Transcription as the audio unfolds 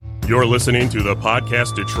You're listening to the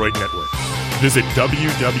Podcast Detroit Network. Visit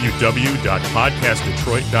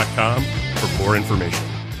www.podcastdetroit.com for more information.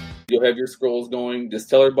 You'll have your scrolls going. Just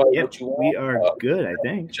tell everybody what you want. We are good, I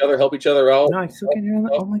think. Help each other out. No, I still can hear.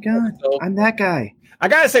 Oh my god, I'm that guy. I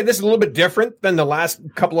gotta say, this is a little bit different than the last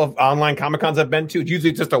couple of online Comic-Cons I've been to. It's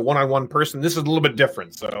usually just a one-on-one person. This is a little bit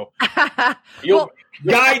different, so you'll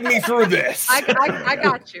guide me through this. I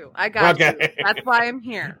got you. I got you. That's why I'm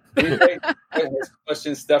here.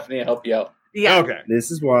 Question, Stephanie, will help you out. Yeah. Okay. This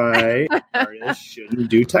is why artists shouldn't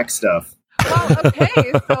do tech stuff. Well,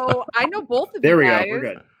 okay, so I know both of there you we guys. go. We're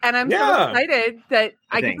good. And I'm so excited that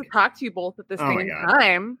I get to talk to you both at the same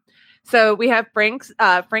time. So we have Frank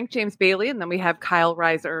James Bailey, and then we have Kyle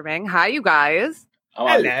Rise Irving. Hi, you guys.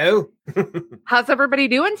 Hello. How's everybody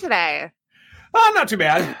doing today? Not too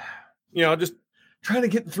bad. Just trying to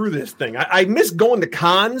get through this thing. I miss going to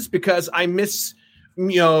cons because I miss,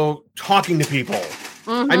 talking to people.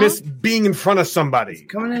 Mm-hmm. I miss being in front of somebody.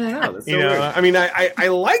 It's coming in and out. That's so weird. I mean, I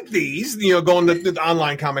like these, going to the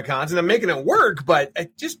online Comic Cons, and I'm making it work, but I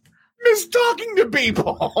just miss talking to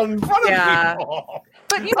people in front of people.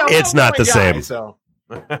 But it's not the same. So.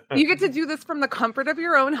 You get to do this from the comfort of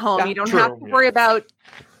your own home. You don't have to worry about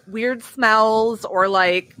weird smells or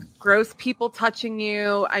like gross people touching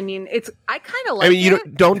you. I mean, I kind of like. I mean, you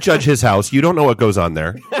don't judge his house. You don't know what goes on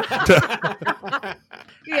there.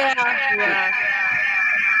 Yeah.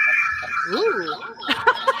 Ooh.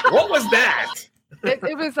 What was that?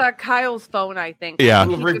 It was Kyle's phone, I think. Yeah. A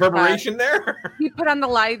little reverberation there? He put on the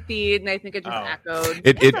live feed, and I think it just echoed.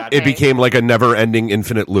 It became like a never-ending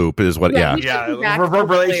infinite loop is what, Yeah,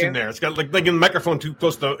 reverberation there. It's got like the microphone too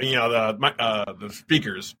close to, the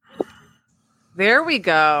speakers. There we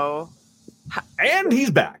go. And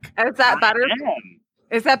he's back. Is that better?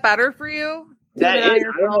 Is that better for you? I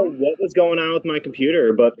don't know what was going on with my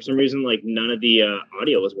computer, but for some reason, like none of the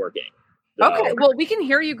audio was working. So. Okay, well, we can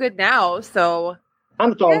hear you good now, so.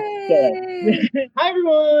 On the phone. Hi,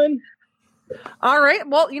 everyone. All right.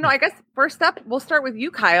 Well, I guess first up, we'll start with you,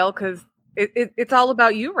 Kyle, because it's all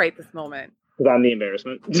about you right this moment. Because I'm the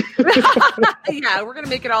embarrassment. Yeah, we're going to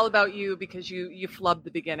make it all about you because you flubbed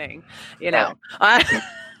the beginning,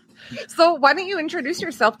 So why don't you introduce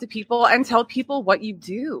yourself to people and tell people what you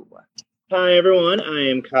do? Hi, everyone. I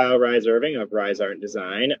am Kyle Rise Irving of Rise Art and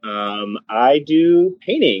Design. I do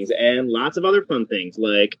paintings and lots of other fun things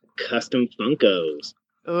like custom Funkos.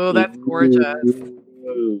 Oh, that's gorgeous.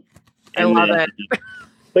 I love it.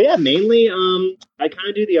 But yeah, mainly I kind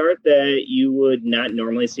of do the art that you would not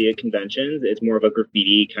normally see at conventions. It's more of a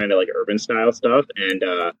graffiti kind of like urban style stuff. And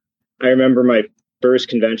I remember my first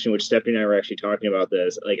convention, which Stephanie and I were actually talking about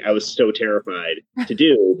this, like I was so terrified to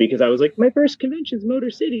do because I was like, my first convention's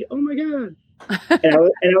Motor City. Oh my God. and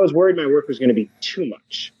I was worried my work was going to be too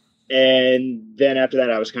much. And then after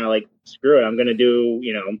that, I was kind of like, screw it. I'm going to do,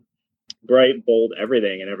 bright, bold,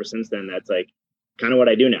 everything. And ever since then, that's like kind of what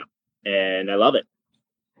I do now. And I love it.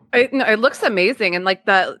 It looks amazing. And like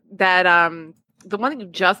the one that you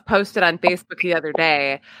just posted on Facebook the other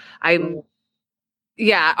day,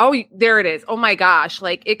 yeah. Oh, there it is. Oh my gosh.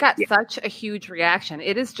 Like it got such a huge reaction.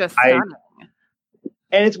 It is just stunning.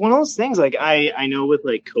 And it's one of those things like I know with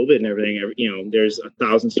like COVID and everything, there's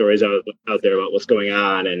 1,000 stories out there about what's going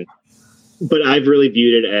on. But I've really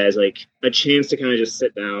viewed it as like a chance to kind of just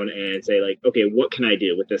sit down and say like, okay, what can I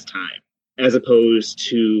do with this time? As opposed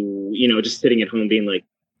to, just sitting at home being like,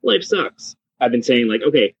 life sucks. I've been saying like,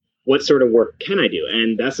 okay, what sort of work can I do?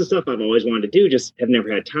 And that's the stuff I've always wanted to do, just have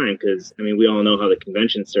never had time. Because, we all know how the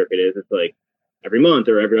convention circuit is. It's like every month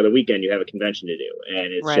or every other weekend you have a convention to do.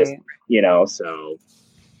 And it's just, so.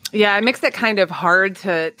 Yeah, it makes it kind of hard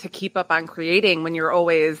to keep up on creating when you're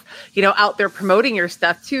always, out there promoting your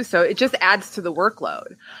stuff too. So it just adds to the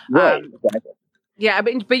workload. Right, exactly. Yeah,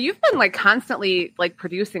 but you've been like constantly like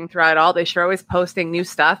producing throughout all this. You're always posting new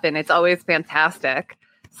stuff and it's always fantastic.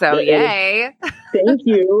 So yay. Thank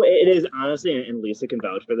you. It is honestly, and Lisa can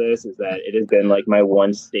vouch for this, is that it has been like my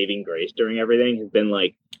one saving grace during everything has been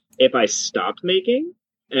like, if I stopped making,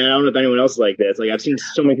 and I don't know if anyone else is like this, like I've seen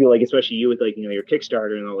so many people, like especially you with like, your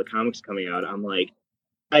Kickstarter and all the comics coming out. I'm like,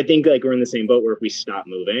 I think like we're in the same boat where if we stop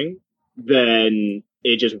moving, then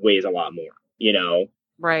it just weighs a lot more,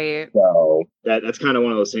 Right. So that's kind of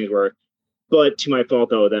one of those things where, but to my fault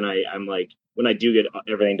though, then I'm like, when I do get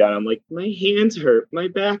everything done, I'm like, my hands hurt, my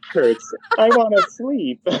back hurts, I want to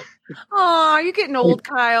sleep. Aw, you're getting old,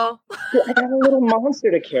 Kyle. I got a little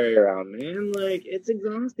monster to carry around, man. Like, it's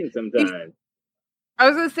exhausting sometimes. I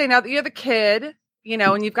was going to say, now that you have a kid,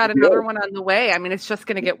 and you've got another one on the way. I mean, it's just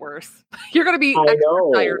going to get worse. You're going to be extra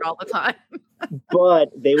tired all the time. But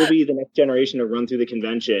they will be the next generation to run through the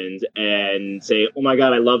conventions and say, "Oh my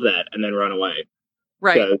God, I love that," and then run away.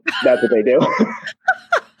 Right. That's what they do.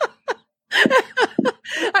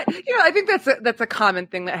 I think that's a common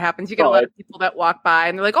thing that happens. You get a lot of people that walk by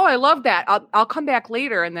and they're like, "Oh, I love that. I'll come back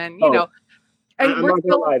later," and then and we're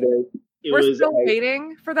still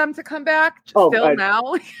waiting for them to come back.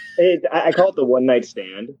 Now. I call it the one night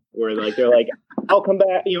stand, where like they're like, "I'll come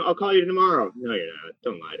back. I'll call you tomorrow." No, you're not.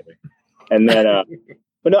 Don't lie to me. And then,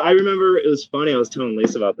 but no, I remember it was funny. I was telling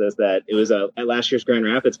Lisa about this, that it was at last year's Grand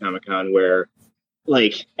Rapids Comic-Con where,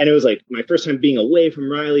 and it was like my first time being away from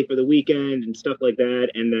Riley for the weekend and stuff like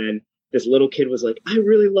that. And then this little kid was like, "I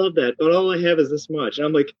really love that, but all I have is this much." And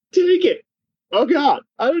I'm like, "Take it. Oh God,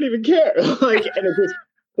 I don't even care." And it just,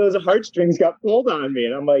 those heartstrings got pulled on me.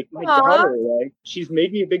 And I'm like, my daughter, she's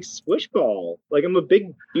made me a big squish ball. I'm a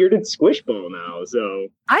big bearded squish ball now. So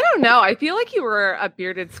I don't know. I feel like you were a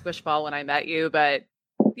bearded squish ball when I met you, but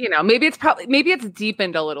maybe it's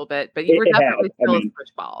deepened a little bit, but you were definitely still a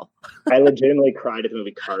squish ball. I legitimately cried at the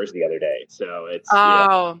movie Cars the other day. So it's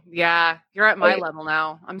yeah. You're at my level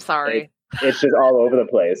now. I'm sorry. It's just all over the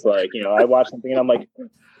place. I watch something and I'm like,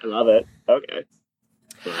 I love it. Okay.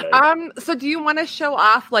 So do you want to show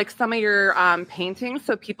off some of your paintings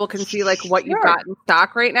so people can see what you've got in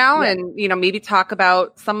stock right now, and maybe talk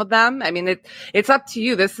about some of them? I mean, it's up to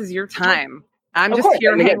you. This is your time. I'm just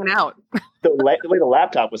here hanging out. The way the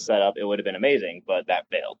laptop was set up, it would have been amazing, but that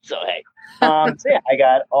failed. So hey, so yeah, I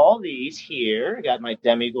got all these here. I got my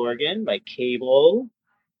Demigorgon, my Cable,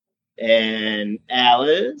 and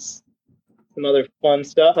Alice. Some other fun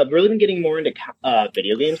stuff. I've really been getting more into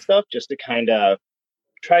video game stuff just to kind of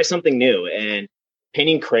try something new, and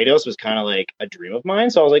painting Kratos was kind of like a dream of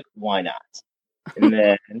mine, so I was like, why not? And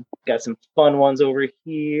then got some fun ones over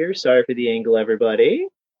here. Sorry for the angle, everybody.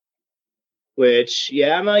 Which,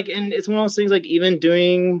 yeah, I'm like, and it's one of those things, even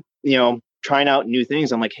doing, trying out new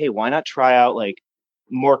things. I'm like, hey, why not try out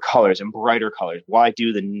more colors and brighter colors? Why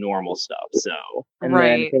do the normal stuff? So, and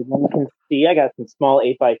then as you can see, I got some small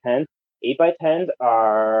 8x10s. 8x10s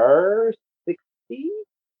are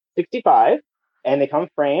 65. And they come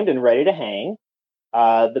framed and ready to hang.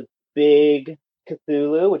 The big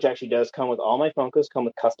Cthulhu, which actually does come with all my Funkos, come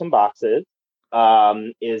with custom boxes,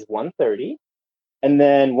 is $130. And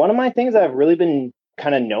then one of my things that I've really been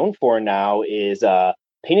kind of known for now is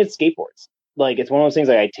painted skateboards. It's one of those things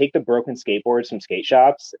I take the broken skateboards from skate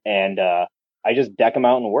shops and I just deck them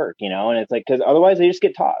out and work, and it's because otherwise they just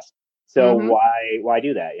get tossed. So why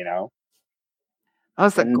do that,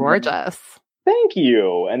 Those are gorgeous. Thank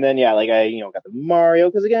you. And then, I got the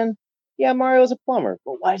Mario, because again, Mario's a plumber,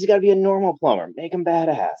 but why does he got to be a normal plumber? Make him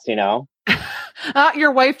badass,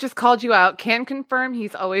 Your wife just called you out. Can confirm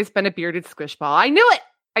he's always been a bearded squish ball. I knew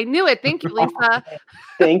it. Thank you, Lisa.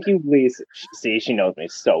 Thank you, Lisa. See, she knows me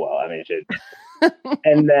so well. I mean,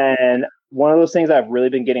 and then one of those things I've really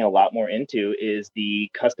been getting a lot more into is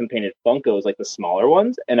the custom painted Funkos, the smaller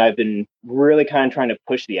ones. And I've been really kind of trying to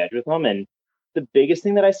push the edge with them. And the biggest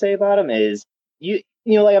thing that I say about them is I'm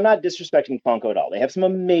not disrespecting Funko at all. They have some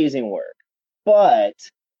amazing work, but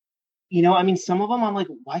some of them I'm like,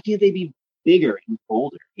 why can't they be bigger and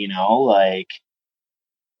bolder?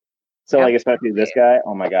 Especially this guy.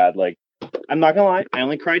 Oh my God. I'm not gonna lie. I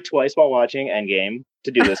only cried twice while watching Endgame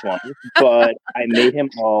to do this one, but I made him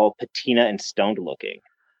all patina and stoned looking.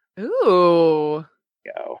 Ooh.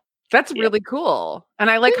 Go. That's really cool. And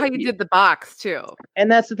I like how you did the box too.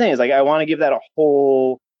 And that's the thing is I want to give that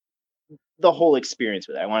the whole experience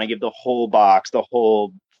with it. I want to give the whole box, the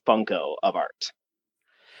whole Funko of art.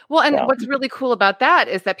 Well, and what's really cool about that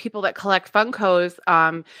is that people that collect Funkos,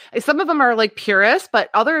 some of them are purists, but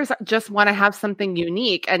others just want to have something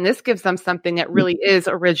unique. And this gives them something that really is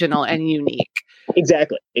original and unique.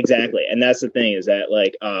 Exactly. And that's the thing is that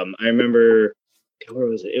I remember, where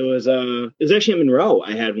was it? It was actually at Monroe.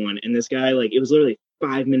 I had one, and this guy, it was literally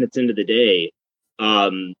 5 minutes into the day.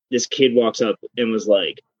 This kid walks up and was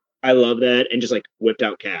like, "I love that," and just whipped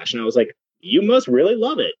out cash. And I was like, "You must really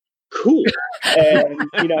love it. Cool." And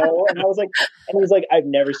and I was like, I've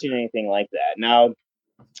never seen anything like that. Now,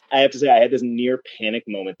 I have to say, I had this near panic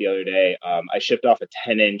moment the other day. I shipped off a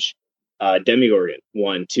 10-inch Demigorgon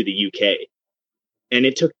one to the UK. And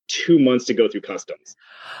it took 2 months to go through customs.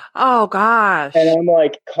 Oh, gosh. And I'm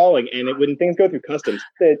calling. And when things go through customs,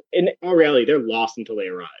 in all reality, they're lost until they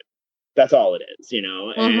arrive. That's all it is,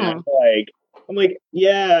 And I'm like,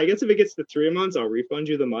 yeah, I guess if it gets to 3 months, I'll refund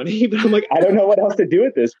you the money. But I'm I don't know what else to do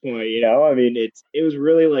at this point, I mean, it was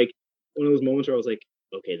really one of those moments where I was like,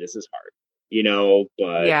 okay, this is hard,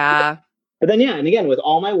 but yeah. But then, yeah, and again, with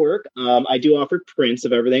all my work, I do offer prints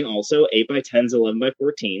of everything also, 8x10s,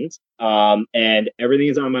 11x14s. And everything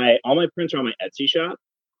is all my prints are on my Etsy shop,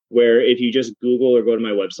 where if you just Google or go to my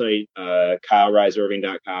website,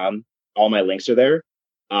 KyleRiseIrving.com, all my links are there.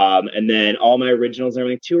 And then all my originals and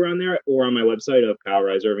everything too are on there, or on my website of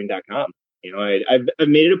KyleRiseIrving.com. You know, I've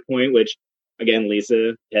made it a point, which again,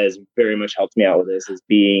 Lisa has very much helped me out with this, is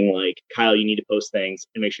being like, Kyle, you need to post things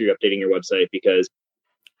and make sure you're updating your website, because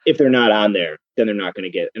if they're not on there, then they're not going to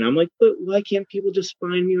get it. And I'm like, but why can't people just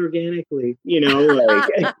find me organically? You know,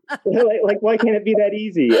 like why can't it be that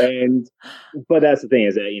easy? But that's the thing,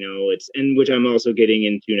 is that, you know, and which I'm also getting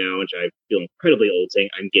into now, which I feel incredibly old saying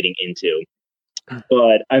I'm getting into,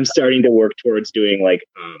 but I'm starting to work towards doing like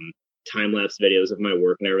time-lapse videos of my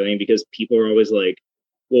work and everything, because people are always like,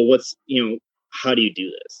 well, how do you do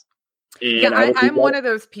this? And I'm one of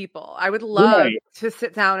those people. I would love to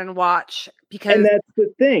sit down and watch, because that's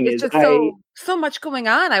the thing, it's just so much going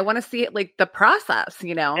on. I want to see it, like the process,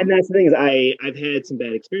 you know. And that's the thing, is I've had some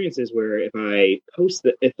bad experiences where if I post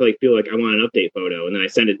if I feel like I want an update photo and then I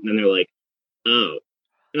send it and then they're like, oh,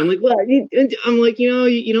 and I'm like, well, I'm like, you know,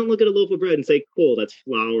 you don't look at a loaf of bread and say, cool, that's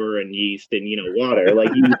flour and yeast and, you know, water.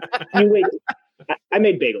 Like you wait. I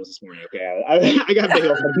made bagels this morning. Okay, I got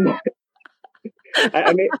bagels.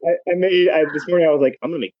 I made this morning. I was like, I'm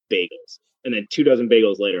gonna make bagels, and then 2 dozen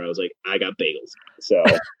bagels later, I was like, I got bagels. So,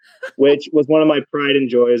 which was one of my pride and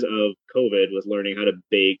joys of COVID, was learning how to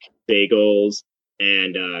bake bagels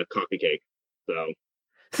and coffee cake.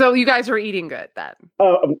 So you guys were eating good then.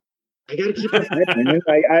 I gotta keep up.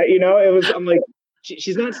 I you know, it was. I'm like,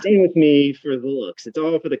 she's not staying with me for the looks. It's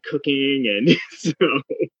all for the cooking, and so.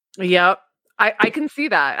 Yep. I can see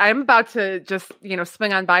that. I'm about to just, you know,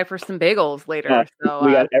 swing on by for some bagels later. So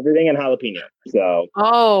we got everything in jalapeno. So.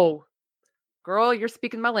 Oh, girl, you're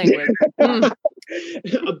speaking my language. A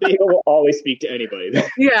bagel will always speak to anybody.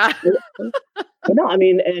 Yeah. But no, I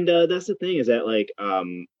mean, and that's the thing, is that like,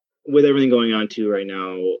 with everything going on too right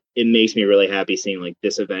now, it makes me really happy seeing like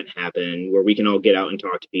this event happen where we can all get out and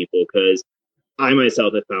talk to people, because I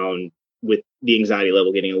myself have found, with the anxiety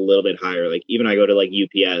level getting a little bit higher, like even I go to like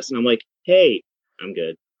UPS and I'm like, hey, I'm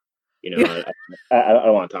good. You know, I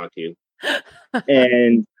don't want to talk to you.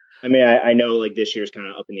 And I mean, I know like this year's kind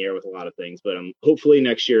of up in the air with a lot of things, but hopefully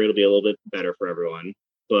next year it'll be a little bit better for everyone.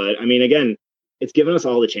 But I mean, again, it's given us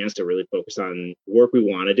all the chance to really focus on work we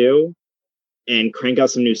want to do and crank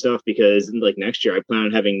out some new stuff, because like next year I plan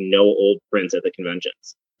on having no old prints at the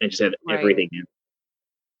conventions and just have everything new.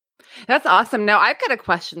 That's awesome. Now I've got a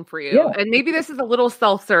question for you, and maybe this is a little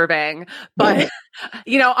self-serving, but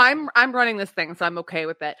you know, I'm running this thing, so I'm okay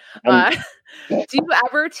with it. Do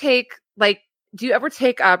you ever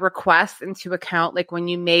take requests into account? Like when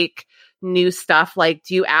you make new stuff, like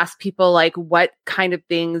do you ask people like, what kind of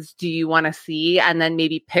things do you want to see? And then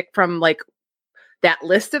maybe pick from like that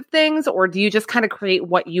list of things, or do you just kind of create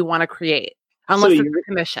what you want to create? Unless it's a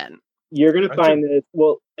commission. You're going to find this,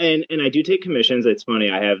 well, and I do take commissions. It's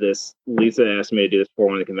funny. I have this, Lisa asked me to do this for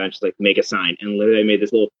one of the conventions, like make a sign. And literally I made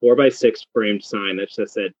this little 4x6 framed sign that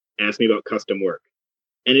just said, ask me about custom work.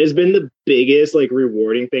 And it has been the biggest, like,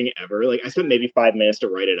 rewarding thing ever. Like I spent maybe 5 minutes to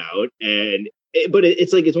write it out. But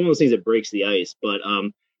it's like, it's one of those things that breaks the ice. But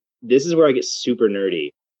this is where I get super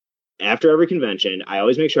nerdy. After every convention, I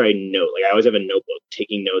always make sure I note, like I always have a notebook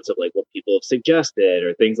taking notes of like what people have suggested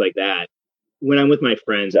or things like that. When I'm with my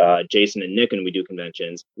friends, Jason and Nick, and we do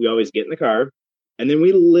conventions, we always get in the car and then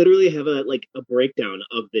we literally have a breakdown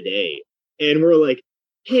of the day. And we're like,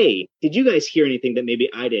 hey, did you guys hear anything that maybe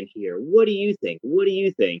I didn't hear? What do you think? What do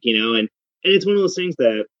you think? You know, and it's one of those things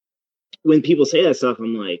that when people say that stuff,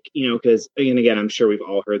 I'm like, you know, because again, I'm sure we've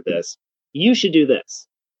all heard this. You should do this.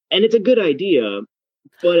 And it's a good idea.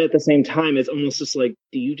 But at the same time, it's almost just like,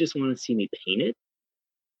 do you just want to see me paint it?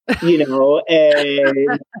 You know,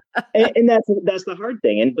 and that's the hard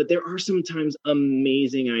thing. But there are sometimes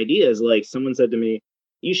amazing ideas. Like someone said to me,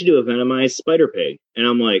 you should do a venomized spider pig. And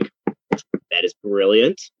I'm like, that is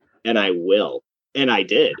brilliant. And I will. And I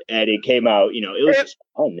did. And it came out, you know, it was just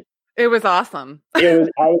fun. It was awesome. I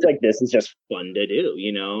was like, this is just fun to do,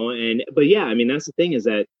 you know? But yeah, I mean, that's the thing, is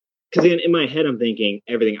that, because in my head, I'm thinking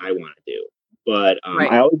everything I want to do. But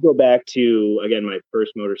I always go back to, again, my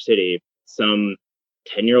first Motor City. Some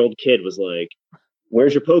 10-year-old kid was like,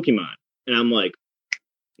 where's your Pokemon? And I'm like,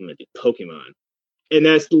 I'm going to do Pokemon. And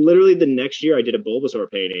that's literally the next year I did a Bulbasaur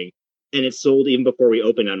painting, and it sold even before we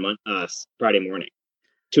opened on Friday morning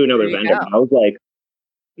to another vendor. I was like,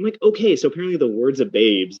 I'm like, okay, so apparently the words of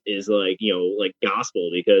babes is like, you know, like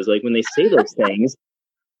gospel, because like when they say those things,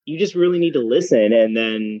 you just really need to listen. And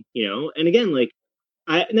then, you know, and again, like,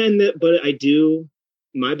 but I do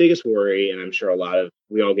my biggest worry, and I'm sure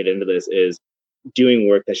we all get into this, is doing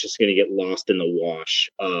work that's just going to get lost in the wash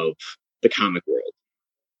of the comic world.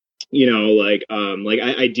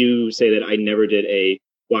 I do say that I never did a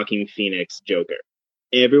Joaquin Phoenix Joker.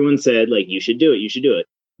 Everyone said, like, you should do it.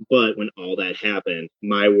 But when all that happened,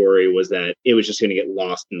 my worry was that it was just going to get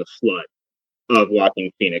lost in the flood of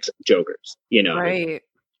Joaquin Phoenix Jokers, Right.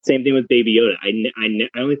 Same thing with Baby Yoda.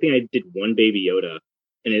 I only think I did one Baby Yoda,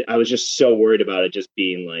 and I was just so worried about it just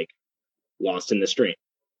being, like, lost in the stream.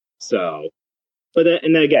 So,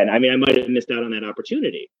 and then again, I mean, I might have missed out on that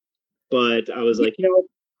opportunity, but I was like,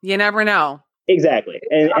 you never know. Exactly.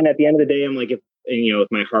 And at the end of the day, I'm like, if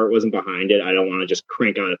my heart wasn't behind it, I don't want to just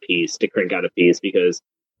crank out a piece because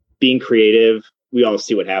being creative, we all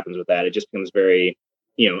see what happens with that. It just becomes very,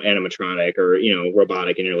 animatronic or,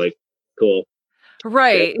 robotic, and you're like, cool.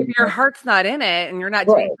 Right. If your heart's not in it and you're not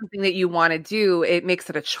doing something that you want to do, it makes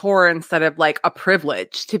it a chore instead of like a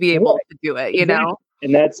privilege to be able to do it, know?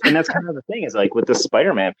 And that's kind of the thing is, like, with the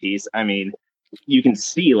Spider-Man piece, I mean, you can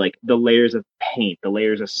see, like, the layers of paint, the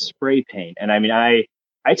layers of spray paint. And I mean, I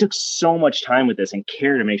took so much time with this and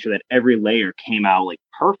care to make sure that every layer came out, like,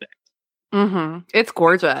 perfect. Mm-hmm. It's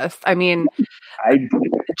gorgeous. I mean,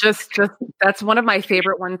 just that's one of my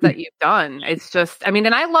favorite ones that you've done. It's just, I mean,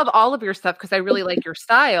 and I love all of your stuff because I really like your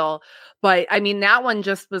style. But I mean, that one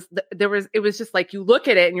just was, it was just like, you look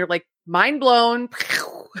at it and you're like, mind blown.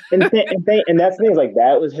 and that's the thing is, like,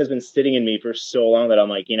 that has been sitting in me for so long that I'm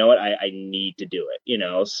like, you know what, I need to do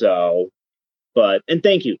it, so. But, and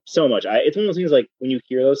thank you so much. It's one of those things, like, when you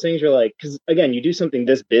hear those things, you're like, because again, you do something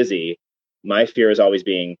this busy. My fear is always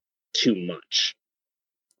being too much.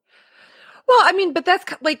 Well, I mean, but that's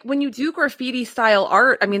like when you do graffiti style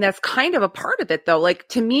art, I mean, that's kind of a part of it though. Like,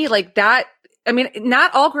 to me, like that, I mean,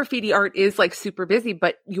 not all graffiti art is like super busy,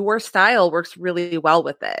 but your style works really well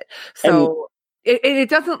with it. So it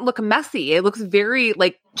doesn't look messy. It looks very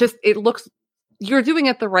like, you're doing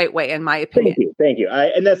it the right way, in my opinion. Thank you.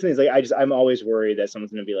 And that's the thing is, like, I'm always worried that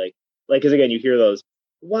someone's going to be like, because again, you hear those,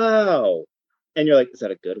 wow. And you're like, is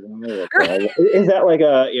that a good one? Is that like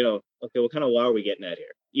okay, what kind of wow are we getting at here?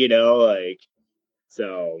 Like,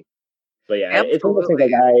 so, but yeah, Absolutely. It's almost like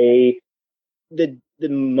the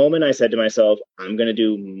moment I said to myself, I'm going to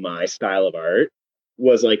do my style of art,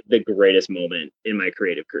 was like the greatest moment in my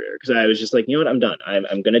creative career. Because I was just like, you know what, I'm done.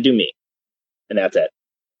 I'm going to do me. And that's it.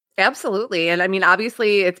 Absolutely. And I mean,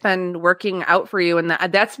 obviously it's been working out for you. And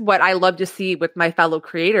that's what I love to see with my fellow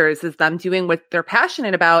creators, is them doing what they're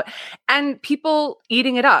passionate about and people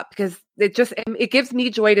eating it up, because it gives me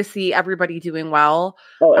joy to see everybody doing well.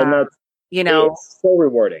 Oh, and that's, it's so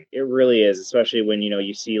rewarding. It really is, especially when,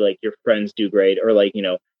 you see, like, your friends do great, or, like,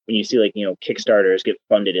 when you see, like, Kickstarters get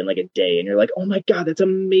funded in like a day, and you're like, oh my God, that's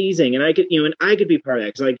amazing. And I could, and I could be part of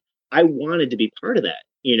that. Cause, like, I wanted to be part of that,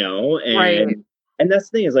 and, right. And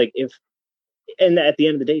that's the thing is, like, and at the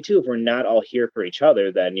end of the day too, if we're not all here for each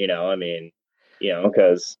other, then, I mean,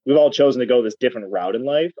 because we've all chosen to go this different route in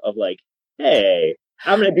life of, like, hey,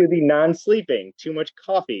 I'm going to do the non-sleeping, too much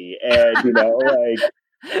coffee, and, like,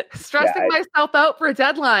 stressing myself out for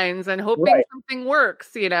deadlines and hoping something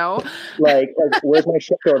works, like, where's my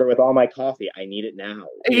shift order with all my coffee? I need it now.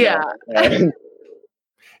 Yeah.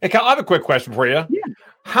 Hey, Kyle, I have a quick question for you. Yeah.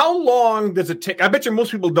 How long does it take? I bet you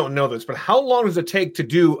most people don't know this, but how long does it take to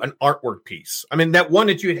do an artwork piece? I mean, that one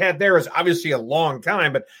that you had there is obviously a long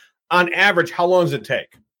time, but on average, how long does it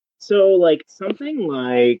take? So, like, something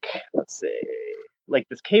like, let's see, like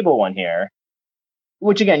this cable one here,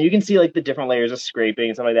 which, again, you can see, like, the different layers of scraping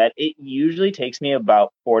and stuff like that. It usually takes me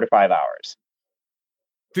about 4 to 5 hours.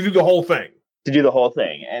 To do the whole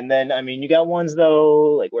thing. And then, I mean, you got ones,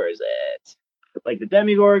 though, like, where is it? Like the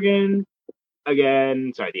Demigorgon.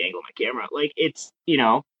 Again, sorry, the angle of my camera. Like, it's,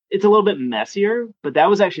 it's a little bit messier, but that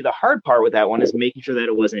was actually the hard part with that one, is making sure that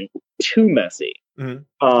it wasn't too messy. Mm-hmm.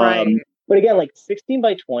 Right. But again, like 16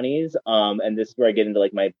 by 20s, and this is where I get into,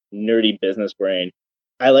 like, my nerdy business brain.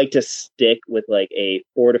 I like to stick with, like, a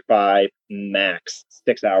 4 to 5, max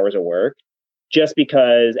 6 hours of work, just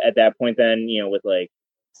because at that point, then, with, like,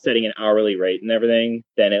 setting an hourly rate and everything,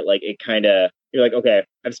 then it kind of, you're like, okay,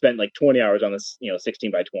 I've spent like 20 hours on this,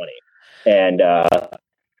 16 by 20. And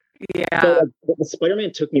yeah, the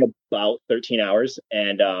Spider-Man took me about 13 hours.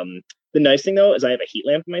 And the nice thing, though, is I have a heat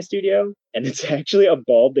lamp in my studio, and it's actually a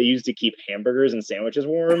bulb they use to keep hamburgers and sandwiches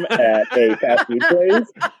warm at a fast food place.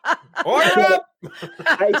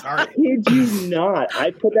 I kid you not.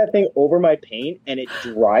 I put that thing over my paint, and it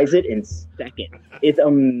dries it in seconds. It's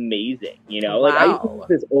amazing, Wow. Like, I used to use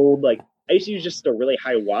this old, like, I used to use just a really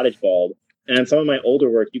high wattage bulb, and on some of my older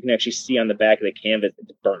work, you can actually see on the back of the canvas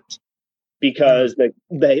it's burnt because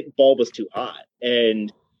the bulb was too hot.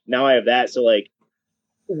 And now I have that. So like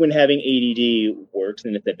when having ADD works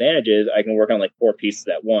and its advantages, I can work on like 4 pieces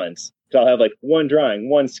at once. So I'll have like one drawing,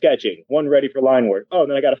 one sketching, one ready for line work. Oh,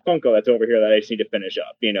 and then I got a Funko that's over here that I just need to finish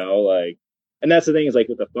up, like, and that's the thing is like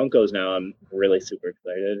with the Funkos now, I'm really super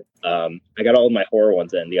excited. I got all of my horror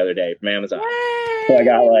ones in the other day from Amazon. Yay! So I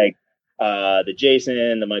got like the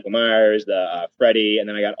Jason, the Michael Myers, the Freddy, and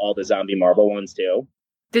then I got all the zombie Marvel ones too.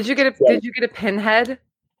 Did you get a Pinhead?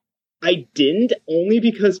 I didn't, only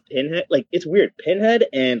because Pinhead, like, it's weird. Pinhead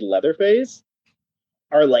and Leatherface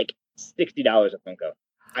are like $60 a Funko.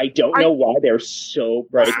 I don't know why they're so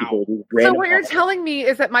bright. Wow. So what you're telling me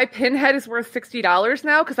is that my Pinhead is worth $60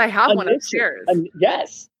 now because I have one upstairs.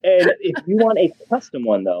 Yes, and if you want a custom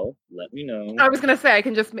one though, let me know. I was gonna say I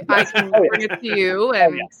can bring it to you.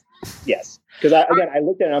 And yes. Because I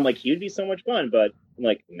looked at it and I'm like, he'd be so much fun, but I'm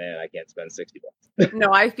like, man, I can't spend $60.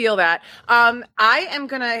 No, I feel that. I am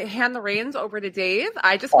gonna hand the reins over to Dave.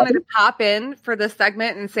 I just wanted to pop in for this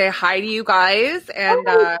segment and say hi to you guys and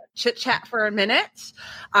chit chat for a minute.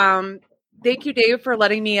 Thank you, Dave, for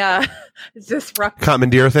letting me disrupt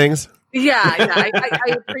commandeer things. Yeah,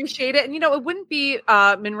 I appreciate it. And, it wouldn't be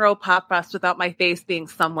Monroe Pop Fest without my face being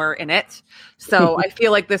somewhere in it. So I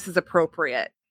feel like this is appropriate.